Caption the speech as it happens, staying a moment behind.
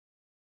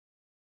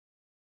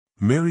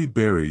Mary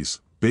Berry's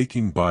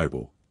Baking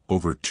Bible,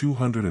 over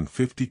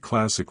 250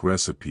 classic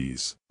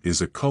recipes,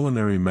 is a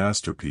culinary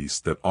masterpiece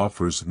that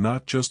offers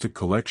not just a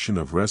collection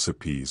of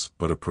recipes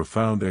but a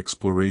profound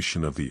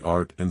exploration of the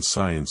art and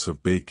science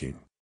of baking.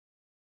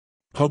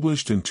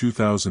 Published in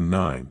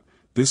 2009,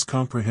 this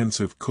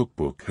comprehensive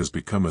cookbook has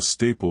become a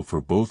staple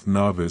for both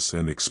novice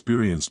and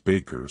experienced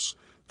bakers,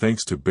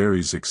 thanks to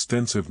Berry's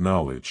extensive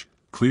knowledge,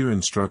 clear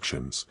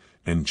instructions,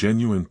 and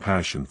genuine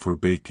passion for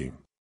baking.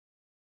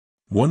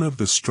 One of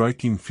the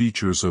striking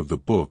features of the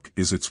book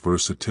is its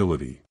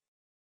versatility.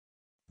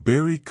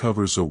 Berry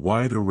covers a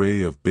wide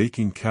array of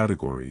baking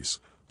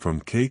categories,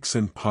 from cakes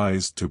and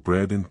pies to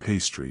bread and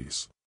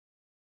pastries.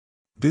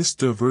 This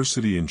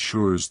diversity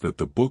ensures that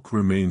the book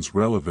remains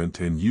relevant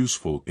and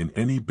useful in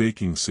any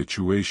baking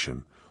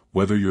situation,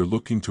 whether you're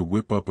looking to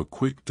whip up a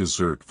quick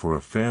dessert for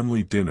a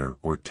family dinner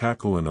or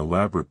tackle an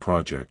elaborate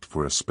project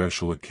for a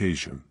special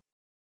occasion.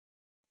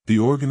 The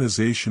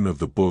organization of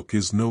the book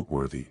is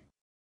noteworthy.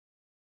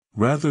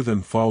 Rather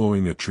than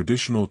following a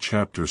traditional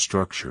chapter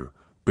structure,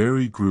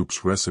 Berry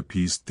groups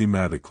recipes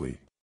thematically.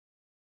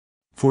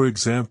 For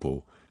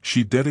example,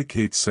 she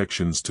dedicates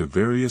sections to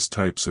various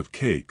types of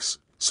cakes,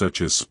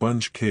 such as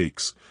sponge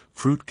cakes,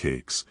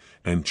 fruitcakes,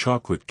 and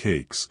chocolate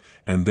cakes,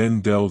 and then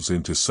delves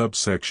into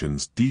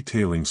subsections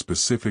detailing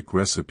specific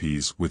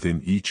recipes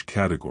within each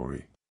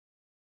category.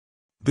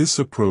 This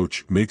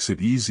approach makes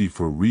it easy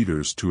for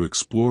readers to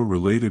explore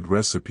related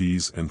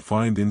recipes and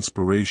find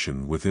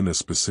inspiration within a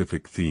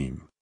specific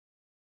theme.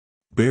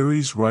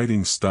 Berry's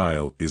writing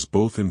style is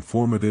both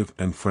informative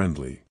and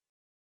friendly.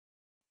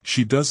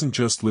 She doesn't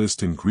just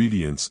list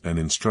ingredients and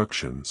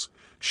instructions,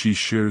 she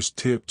shares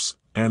tips,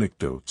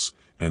 anecdotes,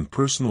 and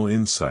personal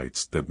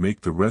insights that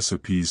make the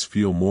recipes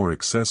feel more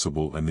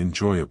accessible and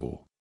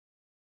enjoyable.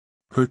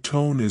 Her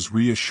tone is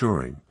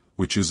reassuring,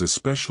 which is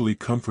especially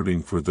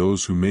comforting for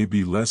those who may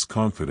be less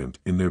confident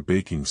in their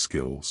baking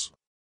skills.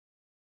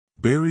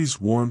 Berry's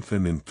warmth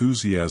and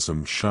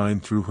enthusiasm shine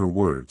through her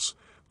words,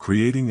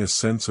 creating a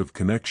sense of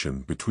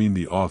connection between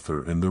the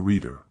author and the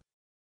reader.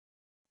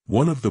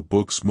 One of the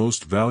book's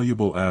most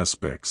valuable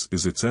aspects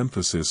is its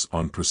emphasis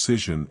on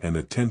precision and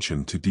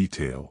attention to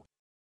detail.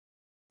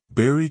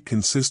 Berry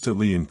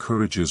consistently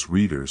encourages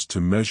readers to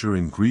measure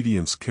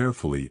ingredients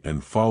carefully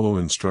and follow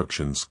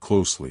instructions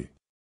closely.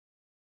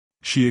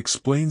 She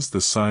explains the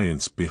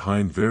science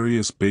behind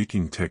various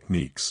baking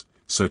techniques,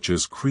 such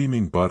as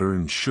creaming butter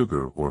and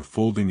sugar or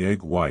folding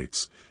egg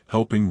whites,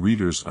 helping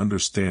readers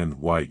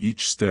understand why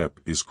each step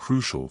is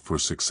crucial for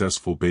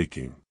successful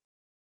baking.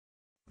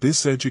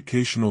 This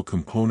educational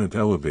component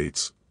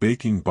elevates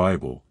Baking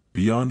Bible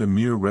beyond a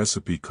mere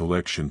recipe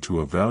collection to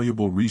a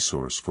valuable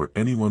resource for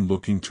anyone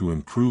looking to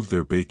improve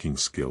their baking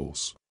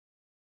skills.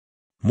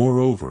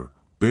 Moreover,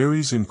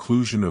 Berry's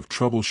inclusion of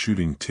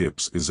troubleshooting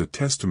tips is a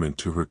testament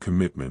to her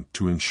commitment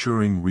to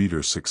ensuring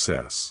reader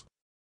success.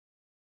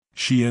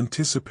 She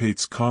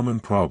anticipates common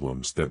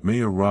problems that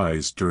may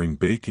arise during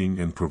baking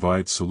and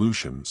provides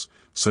solutions,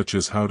 such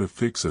as how to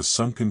fix a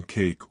sunken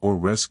cake or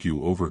rescue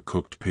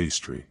overcooked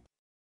pastry.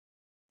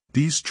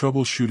 These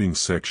troubleshooting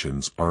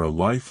sections are a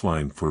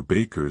lifeline for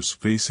bakers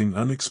facing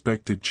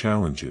unexpected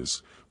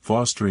challenges,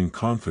 fostering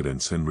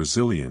confidence and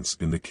resilience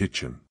in the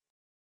kitchen.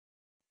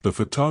 The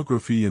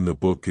photography in the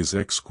book is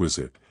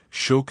exquisite,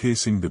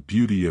 showcasing the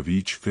beauty of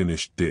each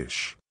finished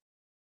dish.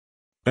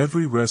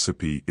 Every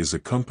recipe is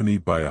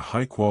accompanied by a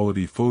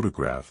high-quality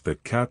photograph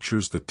that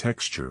captures the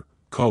texture,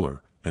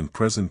 color, and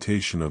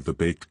presentation of the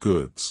baked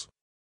goods.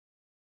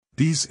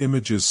 These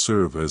images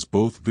serve as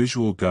both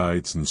visual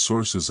guides and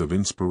sources of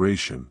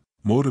inspiration,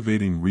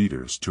 motivating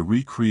readers to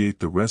recreate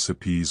the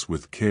recipes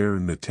with care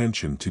and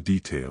attention to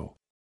detail.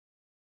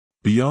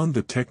 Beyond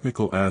the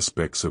technical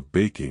aspects of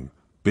baking,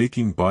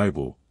 Baking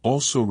Bible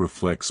also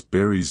reflects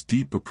Berry's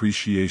deep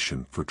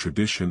appreciation for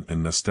tradition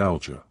and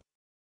nostalgia.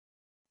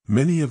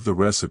 Many of the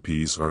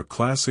recipes are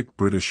classic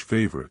British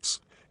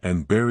favorites,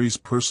 and Berry's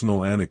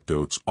personal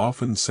anecdotes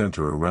often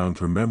center around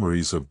her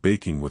memories of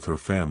baking with her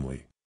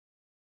family.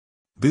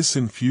 This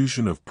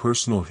infusion of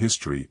personal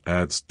history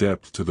adds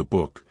depth to the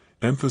book,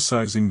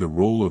 emphasizing the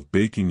role of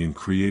baking in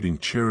creating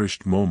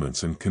cherished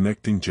moments and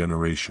connecting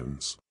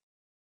generations.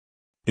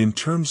 In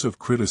terms of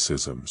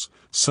criticisms,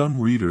 some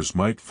readers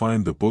might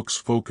find the book's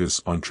focus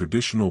on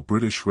traditional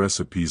British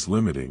recipes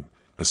limiting,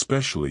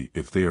 especially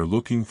if they are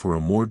looking for a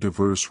more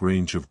diverse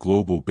range of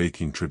global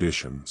baking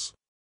traditions.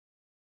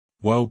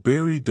 While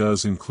Berry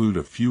does include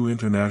a few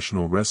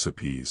international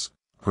recipes,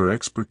 her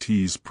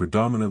expertise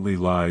predominantly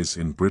lies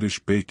in British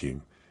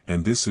baking,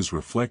 and this is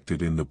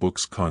reflected in the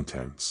book's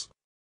contents.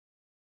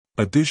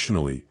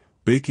 Additionally,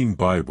 Baking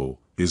Bible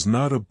is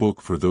not a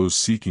book for those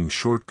seeking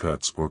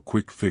shortcuts or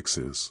quick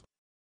fixes.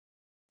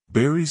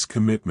 Berry's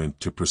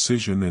commitment to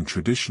precision and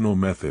traditional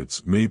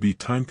methods may be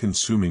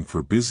time-consuming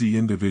for busy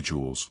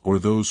individuals or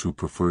those who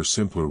prefer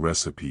simpler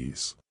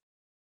recipes.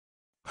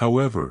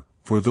 However,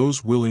 for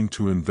those willing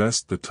to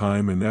invest the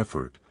time and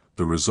effort,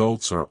 the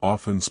results are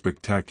often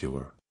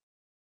spectacular.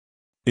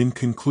 In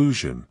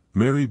conclusion,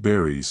 Mary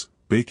Berry's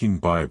Baking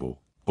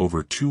Bible,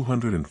 over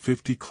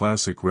 250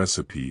 classic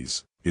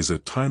recipes, is a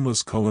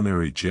timeless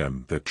culinary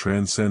gem that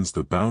transcends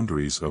the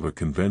boundaries of a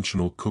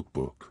conventional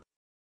cookbook.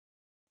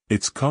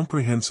 Its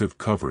comprehensive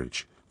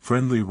coverage,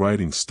 friendly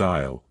writing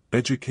style,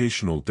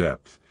 educational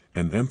depth,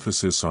 and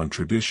emphasis on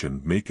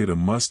tradition make it a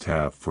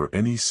must-have for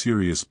any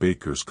serious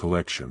baker's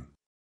collection.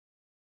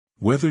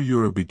 Whether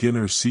you're a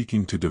beginner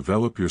seeking to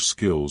develop your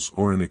skills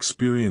or an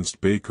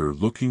experienced baker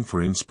looking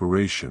for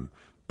inspiration,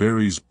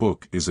 Berry's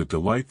book is a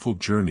delightful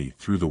journey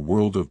through the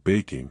world of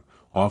baking,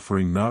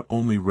 offering not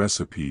only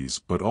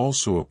recipes but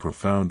also a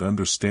profound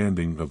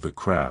understanding of the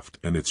craft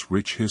and its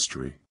rich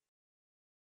history.